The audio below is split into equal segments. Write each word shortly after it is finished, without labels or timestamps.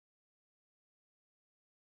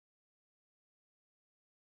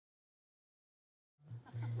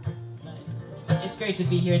great to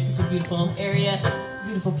be here. It's such a beautiful area,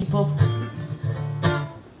 beautiful people.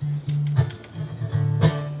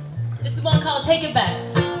 This is one called Take It Back.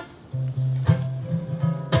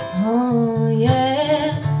 Oh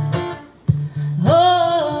yeah.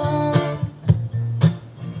 Oh.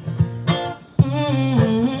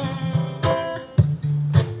 Mm-hmm.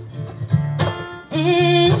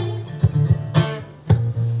 Mm-hmm.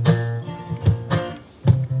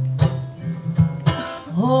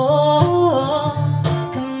 Oh,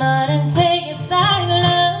 come on and take it back,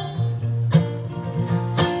 love.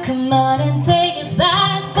 Come on and take it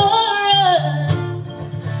back for us.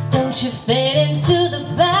 Don't you fade into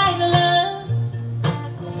the back, love.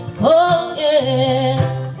 Oh yeah.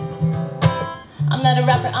 I'm not a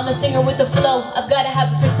rapper, I'm a singer with a flow. I've got a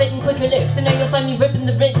habit for spitting quicker lyrics, and now you'll find me ripping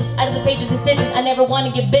the written out of the pages and sitting. I never want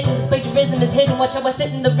to get bitten, this plagiarism is hidden. Watch how I sit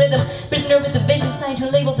in the rhythm, prisoner with the vision, signed to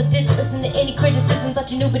a label but didn't listen to any criticism.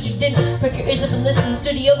 Thought you knew but you didn't, perk your ears up and listen. The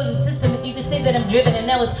studio is a system, if you could say that I'm driven. And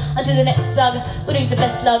now it's onto the next saga, but ain't the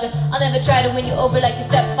best slugger. I'll never try to win you over like your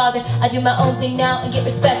stepfather. I do my own thing now and get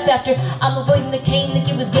respect after. I'm avoiding the cane like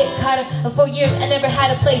it was Get Carter. For 4 years I never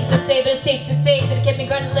had a place to stay, but it's safe to say that it kept me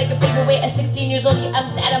guarded like a paperweight. At 16 years old, I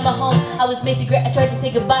was out of my home. I was Macy Gray, I tried to say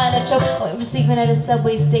goodbye and I choked. I was sleeping at a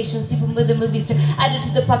subway station, sleeping with a movie star, added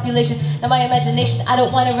to the population. Now my imagination, I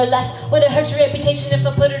don't want to relax. Would it hurt your reputation if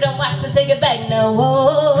I put it on wax and take it back? No,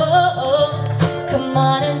 oh, oh, oh. Come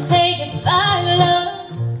on and take it back, love.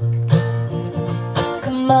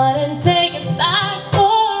 Come on and take it back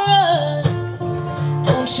for us.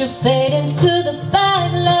 Don't you fade into the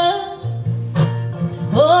back, love.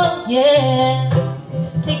 Oh yeah.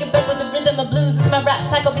 Take it back with the rhythm of blues. With my rap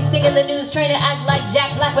pack, I'll be singing the news, trying to act like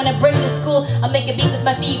Jack Black when I bring to school. I'll make a beat with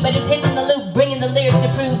my feet by just hitting the loop, bringing the lyrics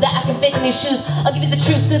to prove that I can fit in these shoes. I'll give you the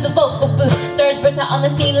truth through the vocal booth. Stars burst out on the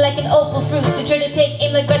scene like an opal fruit. They try to take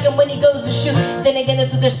aim like Beckham when he goes to shoot. Then again,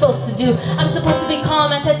 that's what they're supposed to do. I'm supposed to be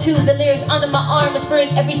calm. I tattoo the lyrics onto my arm,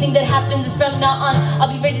 whispering everything that happens is from now on.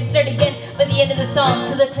 I'll be ready to start again by the end of the song.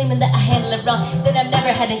 So they're claiming that I handle it wrong. Then I've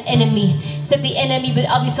never had an enemy except the enemy, but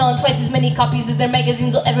I'll be selling twice as many copies as their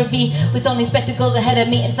magazines will ever be. With only spectacles ahead of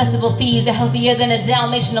me and festival fees are healthier than a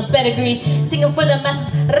Dalmatian pedigree. Singing for the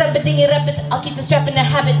masses, rap-a-dingy rabbit. I'll keep the strap in a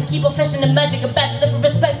habit and keep on fashion and magic, a bad lip of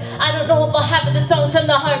respect. I don't know if I'll have it. The songs from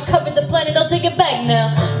the heart cover the planet. I'll take it back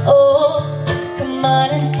now. Oh, come on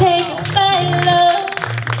and take it back, love.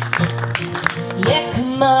 Yeah,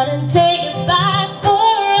 come on and take it back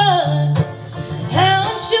for us.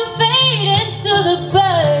 Don't you fade into the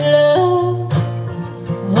back, love.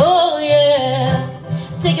 Oh yeah.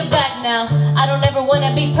 Take it back now. I don't ever want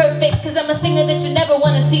to be perfect, cause I'm a singer that you never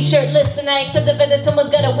want to see shirtless. And I accept the fact that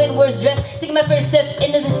someone's gotta win words dressed. Taking my first step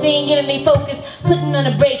into the scene, giving me focus. Putting on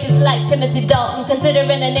a break is like Timothy Dalton, considering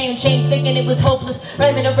a name change, thinking it was hopeless.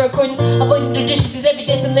 Rhyming over accordance, avoiding tradition, cause every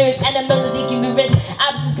day some lyrics and a melody can be written.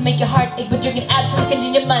 Absence can make your heart ache, but drinking absence can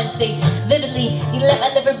change your mind state vividly. You let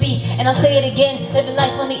my liver be, and I'll say it again. Living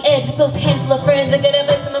life on the edge with those handful of friends. I got a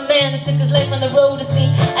bless from a man that took his life on the road with me,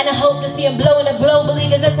 and I hope to see him blowing up globally,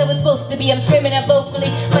 cause that's how it's supposed to be. I'm screaming out vocally,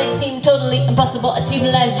 might seem totally impossible,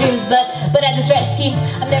 achieving life's dreams, but I just write schemes.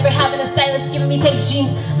 I'm never having a stylist giving me tape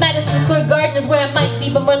jeans. Madison Square Garden is where I might be,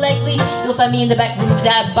 but more likely you'll find me in the back room of a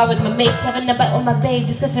dive bar with my mates, having a bite with my babe,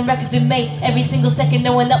 discussing records we made every single second,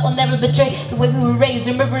 knowing that we'll never betray the way we were raised,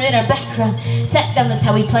 remembering our background. Sat down, that's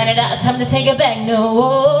how we planned it out. It's time to take it back. No,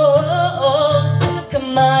 oh, oh, oh.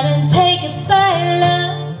 Come on and take it back,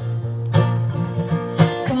 love.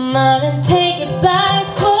 Come on and take it back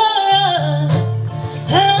for us.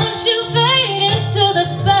 Don't you fade into the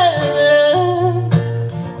back, love.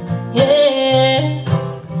 Yeah.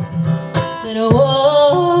 Said,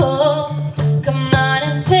 oh, come on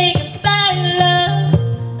and take it back,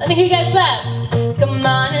 love. Let me hear you guys clap.